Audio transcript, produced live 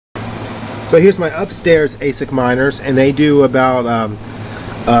So here's my upstairs ASIC miners, and they do about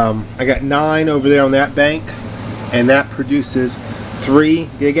I got 9 over there on that bank, and that produces 3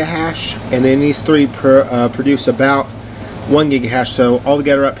 gigahash, and then these 3 produce about 1 gigahash. So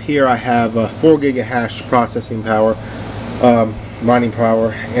altogether up here I have 4 gigahash processing power, mining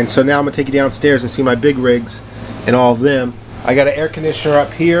power. And so now I'm gonna take you downstairs and see my big rigs and all of them. I got an air conditioner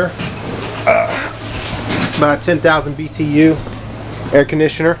up here, about 10,000 BTU air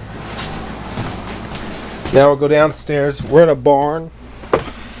conditioner. Now we'll go downstairs. We're in a barn,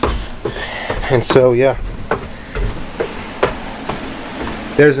 and so yeah,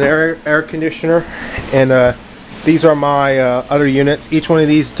 there's an air conditioner, and these are my other units. Each one of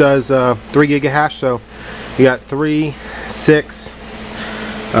these does 3 gigahash, so you got 3, 6,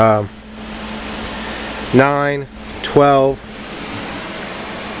 9, 12,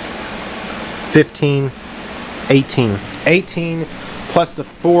 15, 18 plus the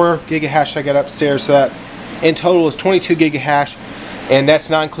 4 gigahash I got upstairs, so that in total is 22 gigahash, and that's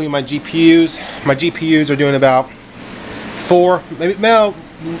not including my GPUs. My GPUs are doing about 4, maybe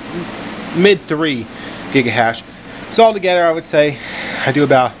mid 3 gigahash. So altogether I would say I do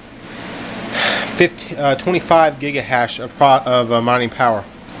about 25 gigahash of mining power.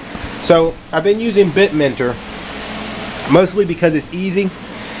 So I've been using Bitminter mostly because it's easy,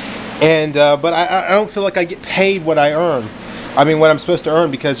 and but I don't feel like I get paid what I earn. I mean, what I'm supposed to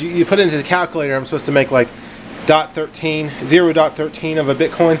earn, because you put it into the calculator, I'm supposed to make like 0.13 of a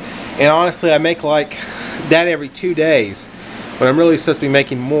Bitcoin, and honestly I make like that every 2 days when I'm really supposed to be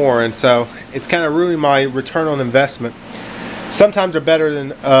making more, and so it's kind of ruining my return on investment. Sometimes they're better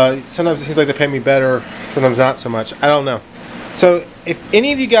than, sometimes it seems like they pay me better, sometimes not so much. I don't know. So if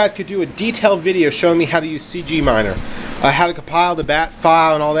any of you guys could do a detailed video showing me how to use CGMiner, how to compile the bat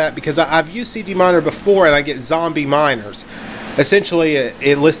file and all that, because I've used CGMiner before and I get zombie miners. Essentially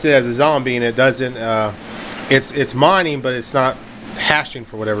it listed as a zombie, and it doesn't, it's mining, but it's not hashing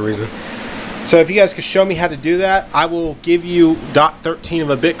for whatever reason. So if you guys could show me how to do that, I will give you 0.13 of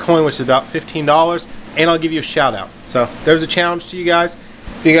a Bitcoin, which is about $15, and I'll give you a shout out. So there's a challenge to you guys.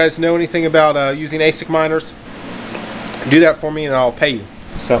 If you guys know anything about using ASIC miners, do that for me and I'll pay you.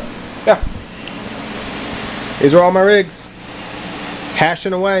 So yeah, these are all my rigs,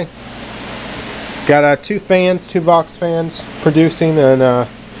 hashing away. Got 2 fans, 2 Vox fans producing, and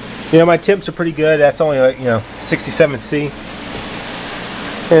you know, my temps are pretty good. That's only like, you know, 67C.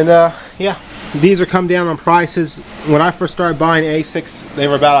 And yeah, these are come down on prices. When I first started buying ASICs, they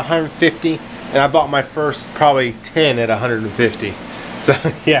were about 150, and I bought my first probably 10 at 150. So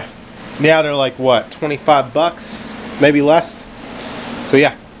yeah, now they're like what, 25 bucks, maybe less. So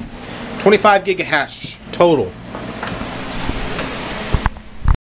yeah, 25 gigahash total.